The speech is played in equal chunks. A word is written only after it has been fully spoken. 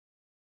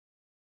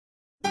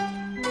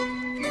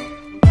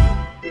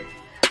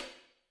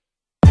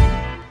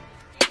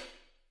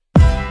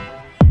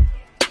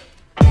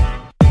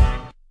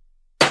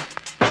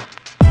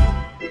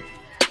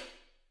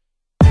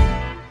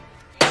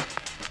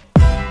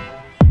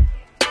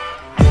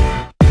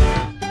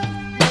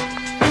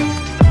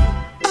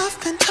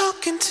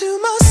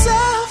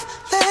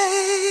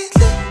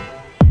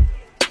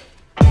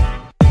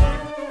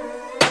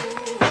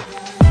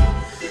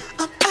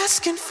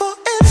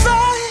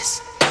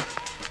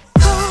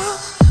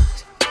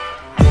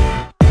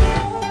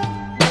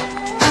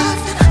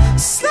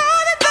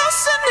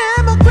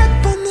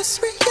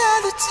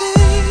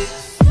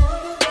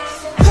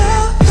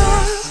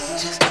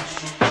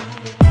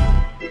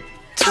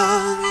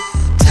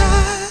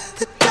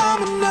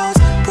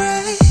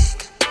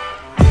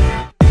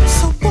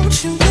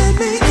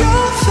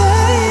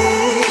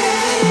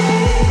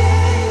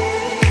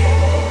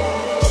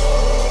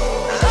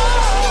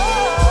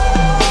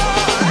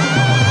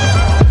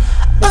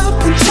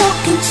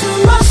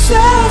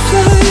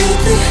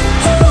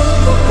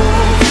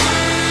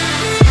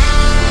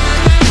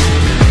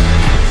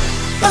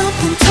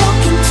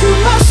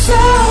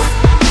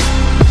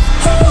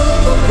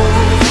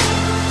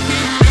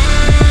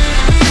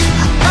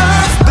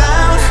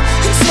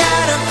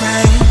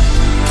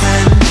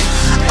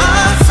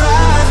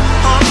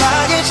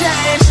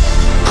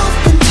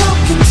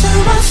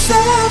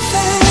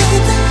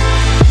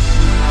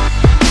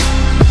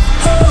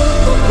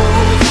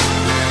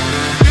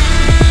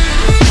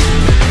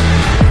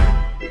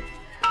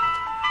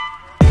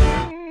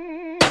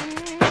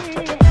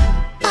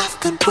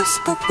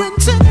whispering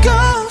to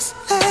ghosts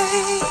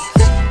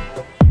lately.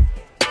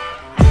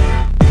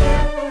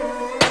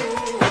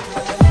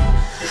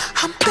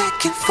 I'm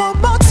begging for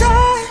more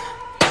time.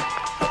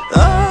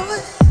 Oh,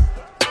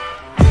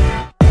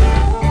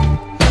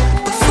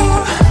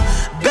 before I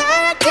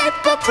bury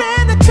deeper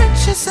in the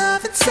trenches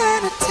of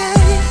insanity.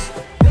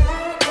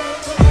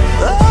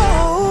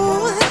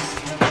 Oh,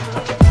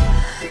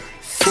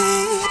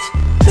 feed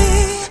me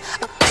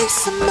a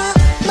piece of my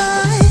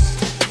mind.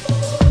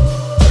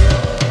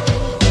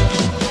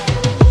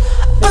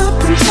 I've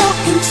been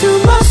talking to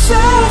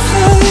myself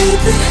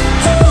lately.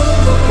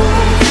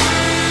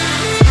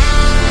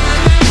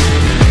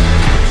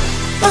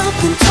 I've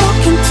been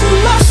talking to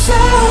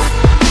myself.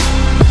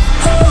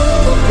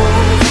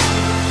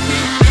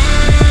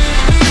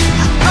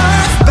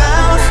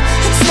 Earthbound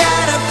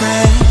instead of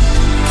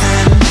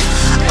breaking.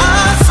 I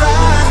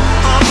thrive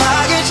on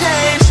pocket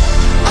change.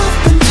 I've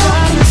been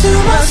talking to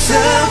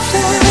myself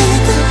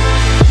lately.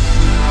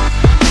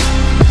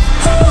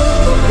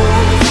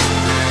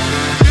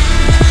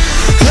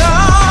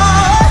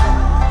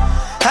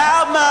 How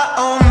my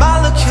own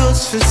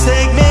molecules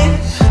forsake me.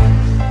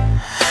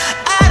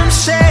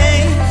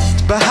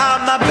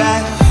 Behind my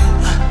back,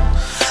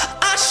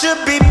 I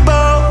should be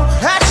bold,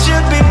 I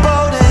should be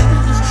bold in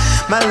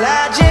my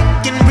logic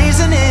and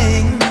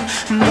reasoning,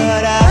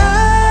 but I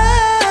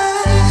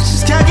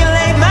just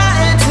calculate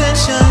my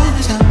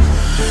intentions.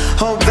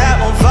 Hope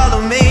that won't follow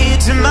me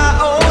to my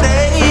old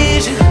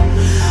age.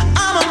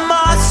 I'm a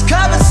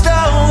moss-covered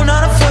stone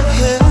on a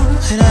foothill,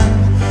 and I'm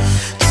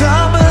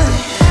tumbling,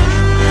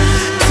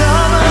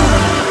 tumbling.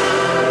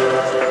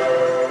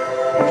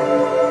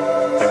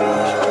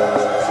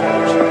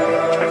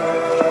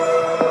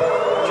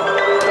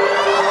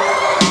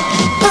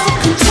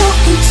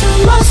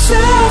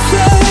 Myself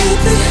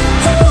lately.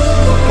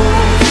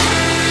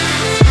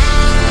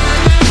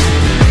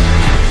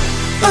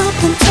 I've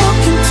been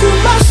talking to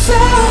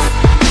myself.